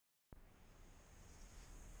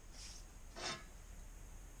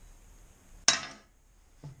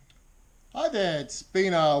there, it's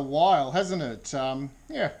been a while, hasn't it?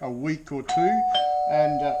 Yeah, a week or two,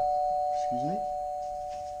 and excuse me.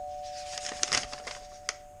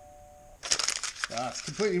 It's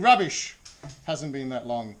completely rubbish. Hasn't been that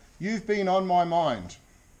long. You've been on my mind.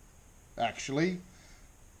 Actually,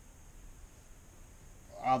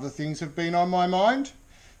 other things have been on my mind.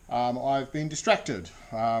 I've been distracted.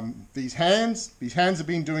 These hands have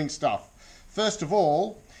been doing stuff. First of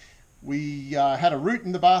all, we had a root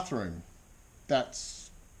in the bathroom.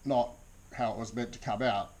 That's not how it was meant to come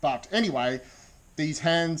out. But anyway, these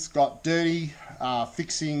hands got dirty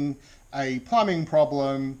fixing a plumbing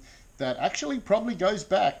problem that actually probably goes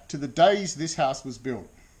back to the days this house was built.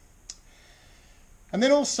 And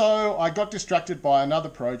then also I got distracted by another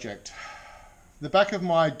project. The back of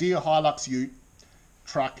my dear Hilux ute,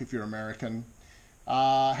 truck if you're American,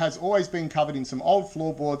 has always been covered in some old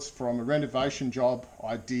floorboards from a renovation job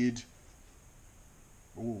I did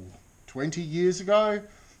 20 years ago,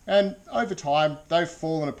 and over time they've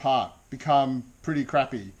fallen apart, become pretty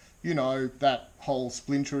crappy. You know, that whole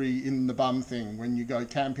splintery in the bum thing when you go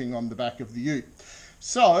camping on the back of the ute.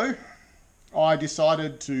 So I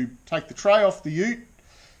decided to take the tray off the ute,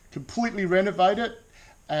 completely renovate it,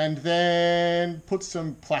 and then put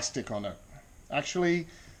some plastic on it. Actually,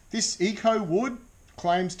 this eco wood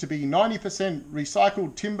claims to be 90%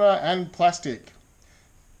 recycled timber and plastic,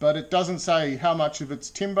 but it doesn't say how much of it's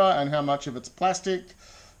timber and how much of it's plastic,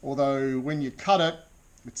 although when you cut it,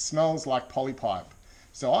 it smells like polypipe.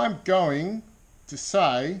 So I'm going to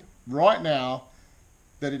say right now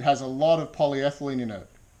that it has a lot of polyethylene in it,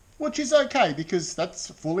 which is okay because that's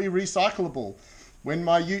fully recyclable. When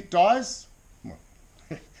my ute dies,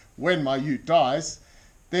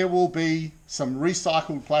 there will be some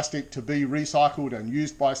recycled plastic to be recycled and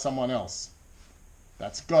used by someone else.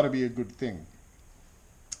 That's got to be a good thing.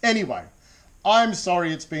 Anyway, I'm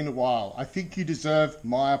sorry it's been a while. I think you deserve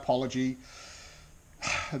my apology.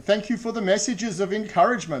 Thank you for the messages of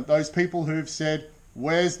encouragement, those people who've said,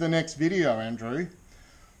 "Where's the next video, Andrew?"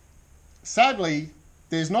 Sadly,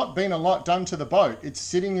 there's not been a lot done to the boat. It's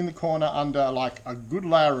sitting in the corner under like a good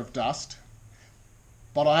layer of dust,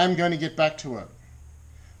 but I am going to get back to it.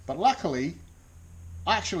 But luckily,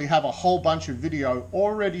 I actually have a whole bunch of video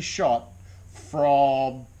already shot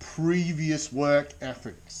from previous work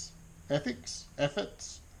efforts,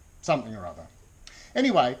 something or other.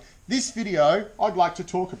 Anyway, this video I'd like to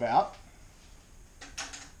talk about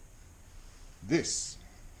this.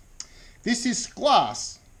 This is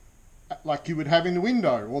glass, like you would have in the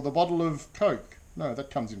window, or the bottle of Coke. No, that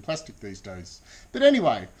comes in plastic these days. But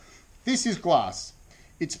anyway, this is glass.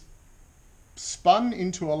 It's spun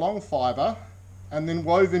into a long fibre and then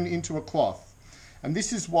woven into a cloth. And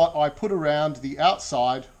this is what I put around the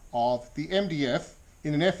outside of the MDF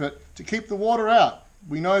in an effort to keep the water out.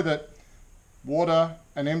 We know that water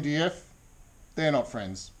and MDF, they're not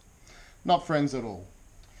friends. Not friends at all.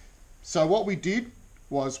 So what we did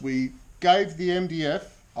was we gave the MDF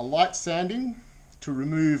a light sanding to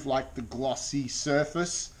remove like the glossy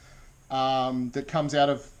surface that comes out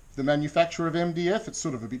of the manufacture of MDF. It's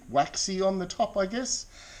sort of a bit waxy on the top, I guess.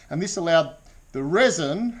 And this allowed the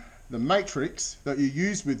resin, the matrix that you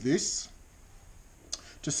use with this,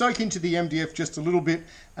 to soak into the MDF just a little bit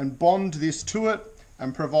and bond this to it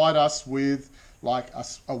and provide us with like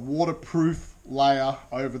a waterproof layer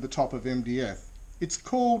over the top of MDF. It's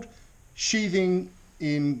called sheathing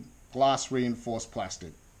in glass reinforced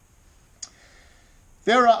plastic.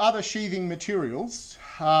 There are other sheathing materials.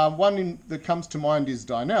 One that comes to mind is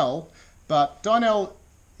Dynel, but Dynel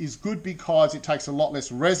is good because it takes a lot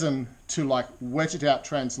less resin to like wet it out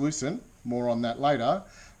translucent. More on that later.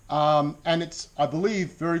 And it's, I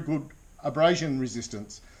believe, very good abrasion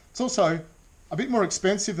resistance. It's also a bit more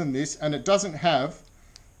expensive than this, and it doesn't have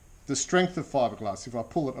the strength of fiberglass. If I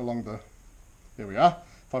pull it along the, there we are.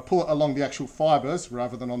 If I pull it along the actual fibers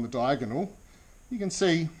rather than on the diagonal, you can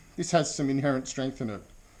see this has some inherent strength in it.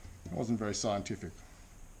 It wasn't very scientific.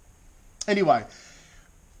 Anyway,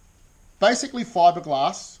 basically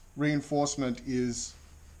fiberglass reinforcement is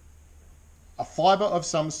a fiber of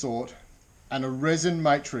some sort and a resin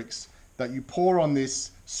matrix that you pour on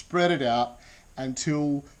this, spread it out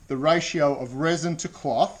until the ratio of resin to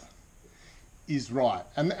cloth is right.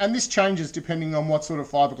 And this changes depending on what sort of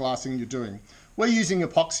fiberglassing you're doing. We're using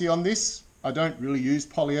epoxy on this. I don't really use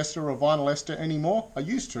polyester or vinyl ester anymore. I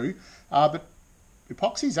used to, but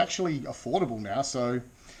epoxy is actually affordable now, so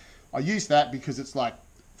I use that because it's like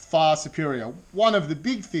far superior. One of the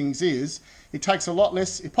big things is it takes a lot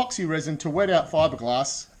less epoxy resin to wet out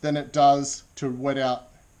fiberglass than it does to wet out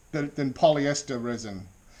than polyester resin.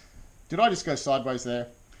 Did I just go sideways there?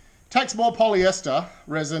 Takes more polyester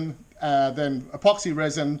resin than epoxy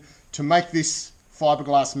resin to make this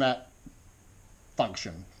fiberglass mat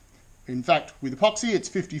function. In fact, with epoxy, it's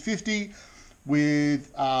 50-50.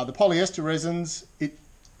 With the polyester resins, it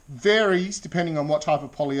varies depending on what type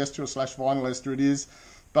of polyester / vinyl ester it is,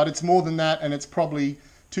 but it's more than that, and it's probably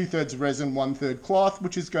 2/3 resin, 1/3 cloth,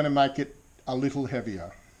 which is going to make it a little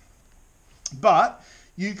heavier. But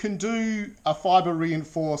you can do a fiber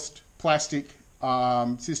reinforced plastic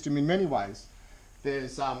system in many ways.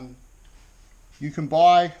 There's you can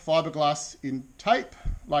buy fiberglass in tape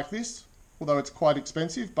like this, although it's quite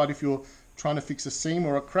expensive, but if you're trying to fix a seam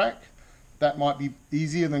or a crack, that might be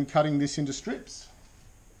easier than cutting this into strips.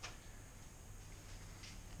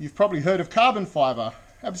 You've probably heard of carbon fiber.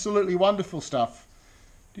 Absolutely wonderful stuff.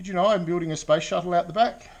 Did you know I'm building a space shuttle out the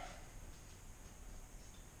back?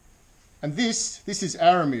 And this is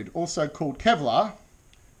aramid, also called Kevlar,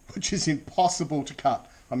 which is impossible to cut.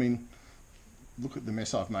 I mean, look at the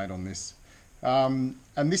mess I've made on this. And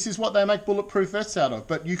this is what they make bulletproof vests out of.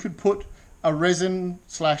 But you could put a resin /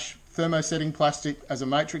 thermosetting plastic as a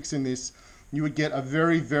matrix in this. You would get a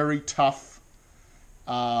very, very tough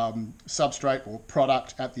substrate or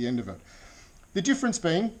product at the end of it. The difference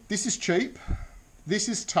being, this is cheap, this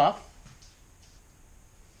is tough,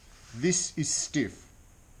 this is stiff.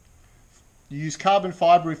 You use carbon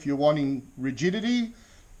fiber if you're wanting rigidity,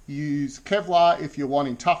 you use Kevlar if you're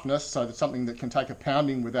wanting toughness, so that's something that can take a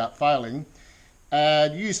pounding without failing,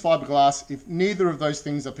 and you use fiberglass if neither of those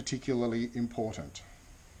things are particularly important.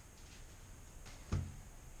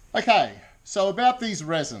 Okay, so about these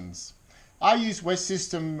resins. I use West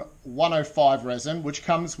System 105 resin, which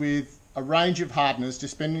comes with a range of hardness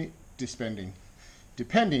depending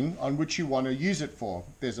on which you want to use it for.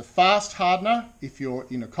 There's a fast hardener if you're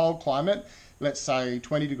in a cold climate, let's say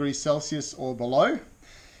 20 degrees Celsius or below.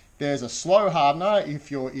 There's a slow hardener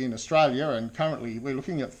if you're in Australia, and currently we're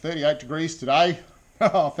looking at 38 degrees today.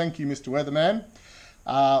 Oh, thank you, Mr. Weatherman.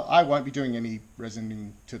 I won't be doing any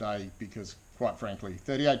resining today because, quite frankly,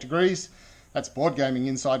 38 degrees, that's board gaming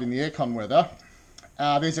inside in the aircon weather.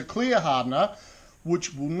 There's a clear hardener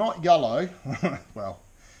which will not yellow. Well,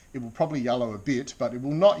 it will probably yellow a bit, but it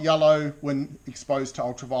will not yellow when exposed to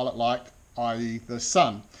ultraviolet light, i.e. the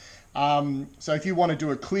sun. So if you want to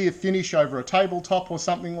do a clear finish over a tabletop or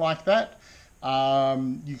something like that,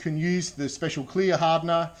 you can use the special clear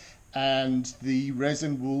hardener and the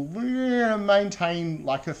resin will maintain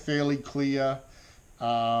like a fairly clear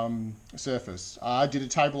surface. I did a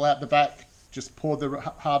table out the back, just poured the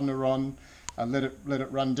hardener on and let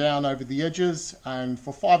it run down over the edges, and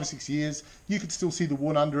for 5 or 6 years you could still see the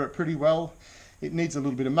wood under it pretty well. It needs a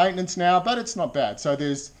little bit of maintenance now, but it's not bad. So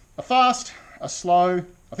there's a fast, a slow,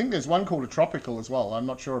 I think there's one called a tropical as well, I'm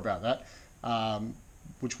not sure about that,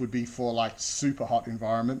 which would be for like super hot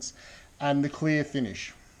environments, and the clear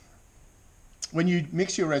finish. When you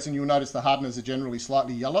mix your resin, you'll notice the hardeners are generally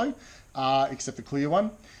slightly yellow, except the clear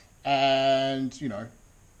one, and you know,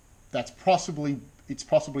 it's possibly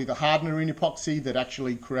the hardener in epoxy that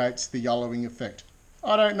actually creates the yellowing effect.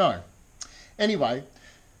 I don't know. Anyway,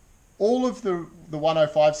 all of the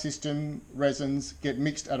 105 system resins get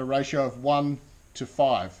mixed at a ratio of 1 to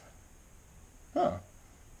 5. Oh,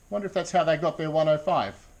 wonder if that's how they got their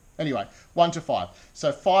 105. Anyway, 1 to 5.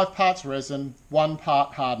 So 5 parts resin, 1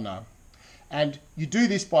 part hardener. And you do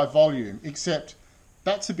this by volume, except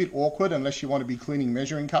that's a bit awkward unless you want to be cleaning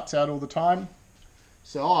measuring cups out all the time.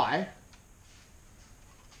 So I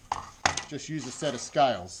just use a set of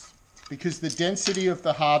scales because the density of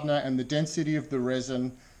the hardener and the density of the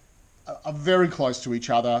resin are very close to each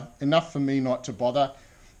other, enough for me not to bother.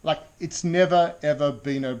 Like, it's never ever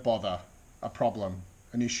been a bother, a problem,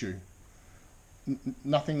 an issue.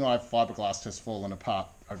 Nothing I've fiberglassed has fallen apart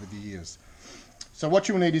over the years. So what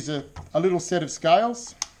you'll need is a little set of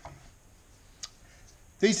scales.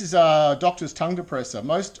 This is a doctor's tongue depressor.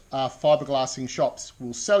 Most fiberglassing shops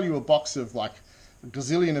will sell you a box of like a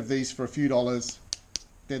gazillion of these for a few dollars.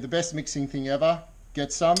 They're the best mixing thing ever.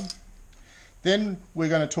 Get some. Then we're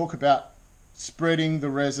going to talk about spreading the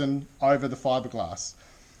resin over the fiberglass.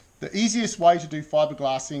 The easiest way to do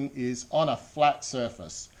fiberglassing is on a flat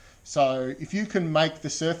surface. So if you can make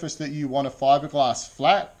the surface that you want to fiberglass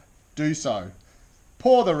flat, do so.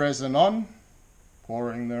 Pour the resin on,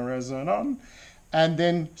 pouring the resin on, and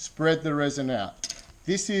then spread the resin out.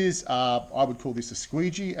 This is, I would call this a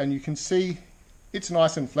squeegee, and you can see it's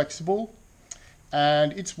nice and flexible,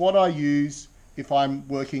 and it's what I use if I'm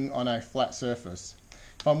working on a flat surface.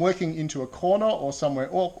 If I'm working into a corner or somewhere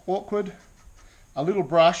awkward, a little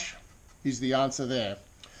brush is the answer there.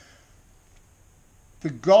 The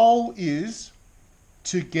goal is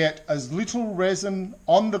to get as little resin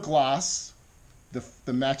on the glass,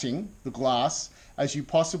 the matting, the glass, as you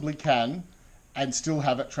possibly can and still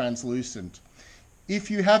have it translucent. If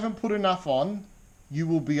you haven't put enough on, you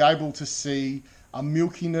will be able to see a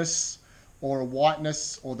milkiness or a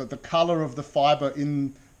whiteness, or that the color of the fiber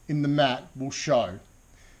in the mat will show.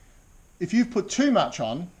 If you've put too much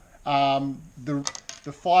on, the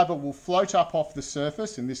fiber will float up off the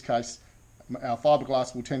surface. In this case, our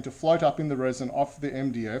fiberglass will tend to float up in the resin off the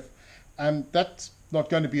MDF, and that's not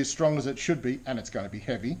going to be as strong as it should be, and it's going to be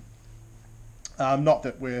heavy. Not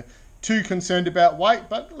that we're too concerned about weight,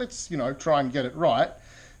 but let's try and get it right.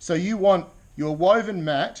 So you want your woven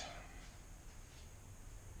mat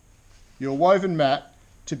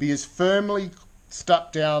to be as firmly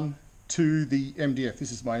stuck down to the MDF.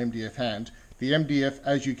 This is my MDF hand. The MDF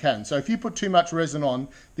as you can. So if you put too much resin on,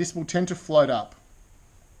 this will tend to float up.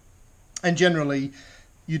 And generally,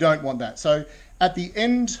 you don't want that. So at the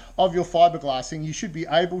end of your fiberglassing, you should be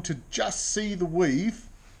able to just see the weave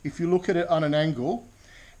if you look at it on an angle.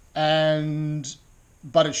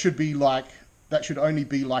 But it should be like, that should only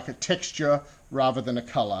be like a texture rather than a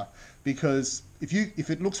color. Because if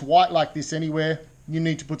it looks white like this anywhere, you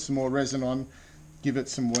need to put some more resin on, give it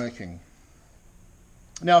some working.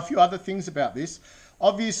 Now, a few other things about this.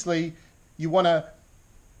 Obviously, you want to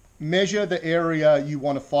measure the area you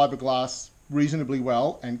want to fiberglass reasonably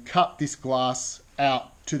well and cut this glass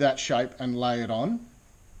out to that shape and lay it on.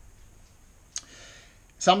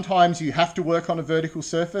 Sometimes you have to work on a vertical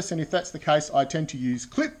surface, and if that's the case, I tend to use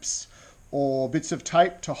clips or bits of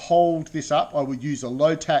tape to hold this up. I would use a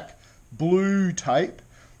low-tack blue tape,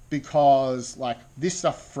 because like this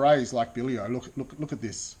stuff frays like Billy-O. Look at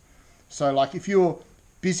this. So like if you're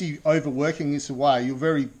busy overworking this away, you'll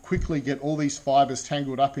very quickly get all these fibers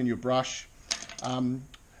tangled up in your brush.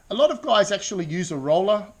 A lot of guys actually use a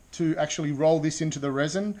roller to actually roll this into the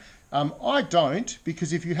resin. I don't,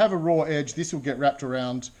 because if you have a raw edge, this will get wrapped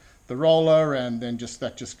around the roller, and then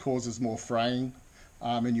that just causes more fraying,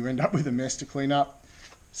 and you end up with a mess to clean up.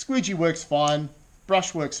 Squeegee works fine,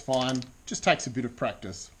 brush works fine, just takes a bit of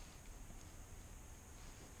practice.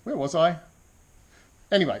 Where was I?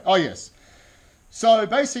 Anyway, oh yes. So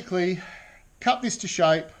basically, cut this to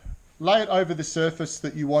shape, lay it over the surface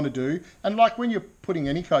that you want to do, and like when you're putting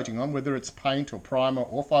any coating on, whether it's paint or primer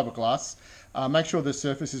or fiberglass, make sure the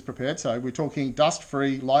surface is prepared. So we're talking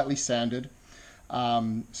dust-free, lightly sanded,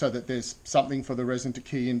 so that there's something for the resin to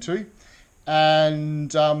key into.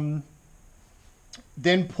 And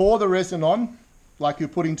then pour the resin on, like you're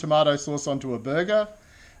putting tomato sauce onto a burger,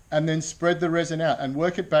 and then spread the resin out and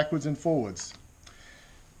work it backwards and forwards.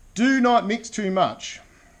 Do not mix too much.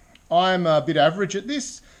 I'm a bit average at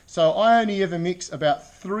this, so I only ever mix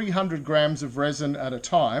about 300 grams of resin at a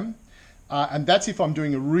time, and that's if I'm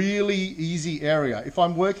doing a really easy area. If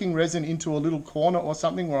I'm working resin into a little corner or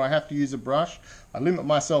something where I have to use a brush, I limit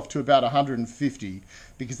myself to about 150,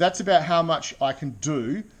 because that's about how much I can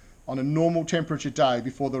do on a normal temperature day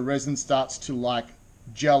before the resin starts to like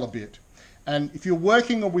gel a bit. And if you're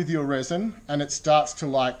working with your resin and it starts to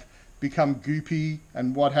like become goopy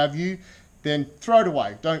and what have you, then throw it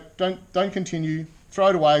away. Don't continue. Throw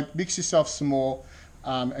it away. Mix yourself some more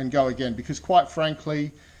and go again. Because quite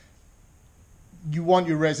frankly, you want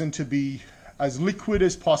your resin to be as liquid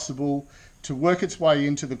as possible, to work its way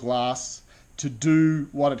into the glass, to do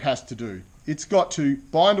what it has to do. It's got to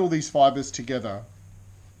bind all these fibers together.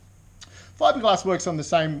 Fiberglass works on the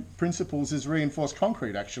same principles as reinforced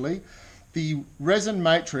concrete, actually. The resin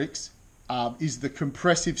matrix is the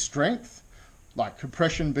compressive strength, like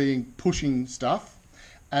compression being pushing stuff,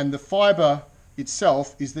 and the fiber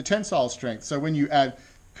itself is the tensile strength. So when you add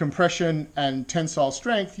compression and tensile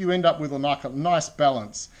strength, you end up with a nice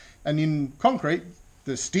balance. And in concrete,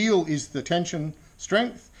 the steel is the tension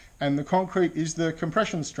strength and the concrete is the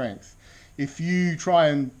compression strength. If you try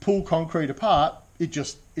and pull concrete apart, it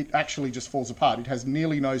actually just falls apart. It has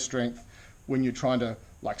nearly no strength when you're trying to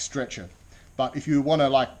like stretch it. But if you want to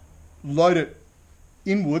like load it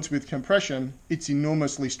inwards with compression, it's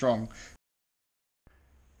enormously strong.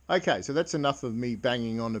 Okay, so that's enough of me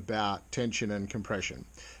banging on about tension and compression.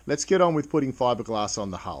 Let's get on with putting fiberglass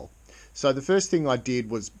on the hull. So the first thing I did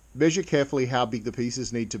was measure carefully how big the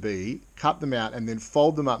pieces need to be, cut them out, and then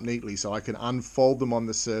fold them up neatly so I can unfold them on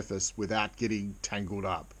the surface without getting tangled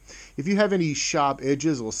up. If you have any sharp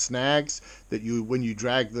edges or snags that when you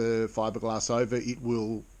drag the fiberglass over, it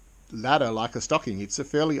will ladder like a stocking. It's a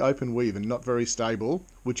fairly open weave and not very stable,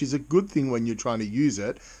 which is a good thing when you're trying to use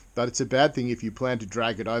it, but it's a bad thing if you plan to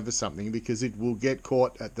drag it over something, because it will get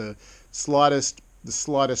caught at the slightest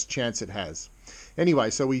chance it has. Anyway,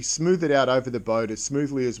 so we smooth it out over the boat as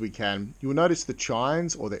smoothly as we can. You'll notice the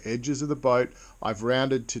chines or the edges of the boat I've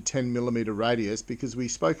rounded to 10mm radius because we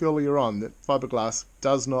spoke earlier on that fiberglass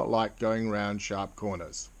does not like going round sharp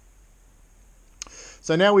corners.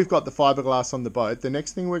 So now we've got the fiberglass on the boat, the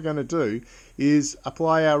next thing we're going to do is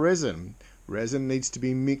apply our resin. Resin needs to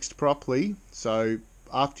be mixed properly, so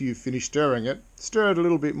after you've finished stirring it, stir it a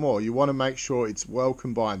little bit more. You want to make sure it's well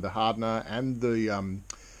combined. The hardener and the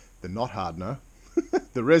not hardener,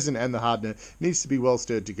 the resin and the hardener needs to be well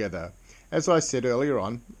stirred together. As I said earlier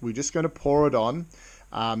on, we're just going to pour it on,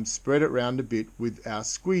 spread it around a bit with our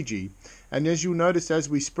squeegee. And as you'll notice as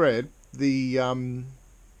we spread, the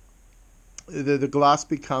glass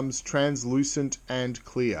becomes translucent and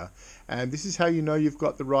clear. And this is how you know you've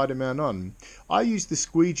got the right amount on. I use the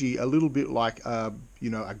squeegee a little bit like a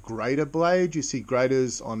grater blade. You see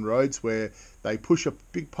graters on roads where they push a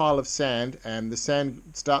big pile of sand and the sand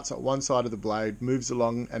starts at one side of the blade, moves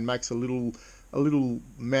along and makes a little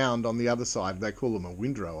mound on the other side. They call them a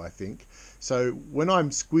windrow, I think. So when I'm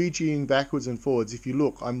squeegeeing backwards and forwards, if you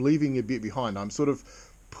look, I'm leaving a bit behind. I'm sort of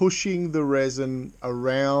pushing the resin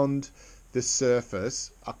around the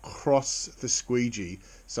surface across the squeegee.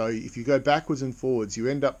 So if you go backwards and forwards, you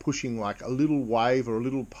end up pushing like a little wave or a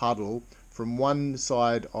little puddle from one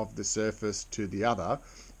side of the surface to the other,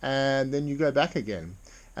 and then you go back again.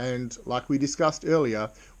 And like we discussed earlier,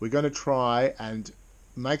 we're going to try and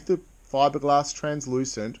make the fiberglass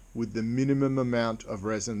translucent with the minimum amount of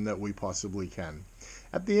resin that we possibly can.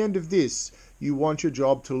 At the end of this, you want your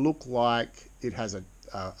job to look like it has a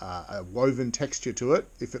woven texture to it.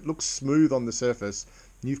 If it looks smooth on the surface,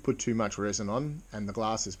 you've put too much resin on and the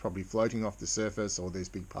glass is probably floating off the surface or there's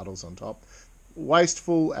big puddles on top.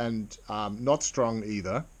 Wasteful and not strong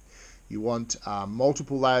either. You want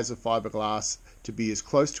multiple layers of fiberglass to be as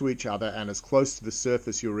close to each other and as close to the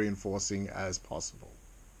surface you're reinforcing as possible.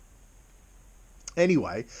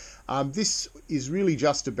 Anyway, this is really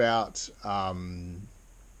just about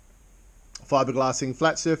fiberglassing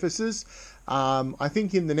flat surfaces. I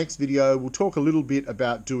think in the next video we'll talk a little bit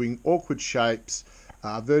about doing awkward shapes,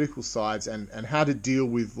 vertical sides, and how to deal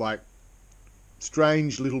with like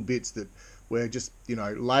strange little bits that we're just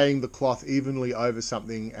laying the cloth evenly over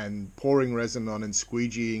something and pouring resin on and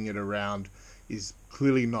squeegeeing it around is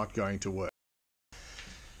clearly not going to work.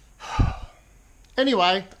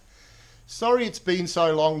 Anyway, sorry it's been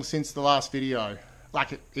so long since the last video.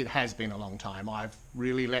 Like it has been a long time. I've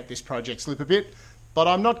really let this project slip a bit, but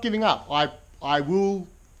I'm not giving up. I will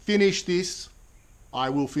finish this. I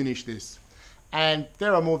will finish this. And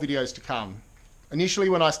there are more videos to come. Initially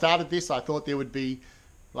when I started this, I thought there would be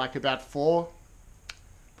like about 4.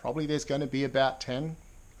 Probably there's going to be about 10.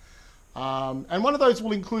 And one of those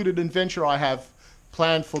will include an adventure I have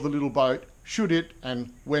planned for the little boat, should it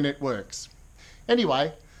and when it works.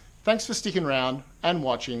 Anyway, thanks for sticking around and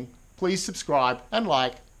watching. Please subscribe and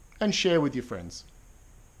like and share with your friends.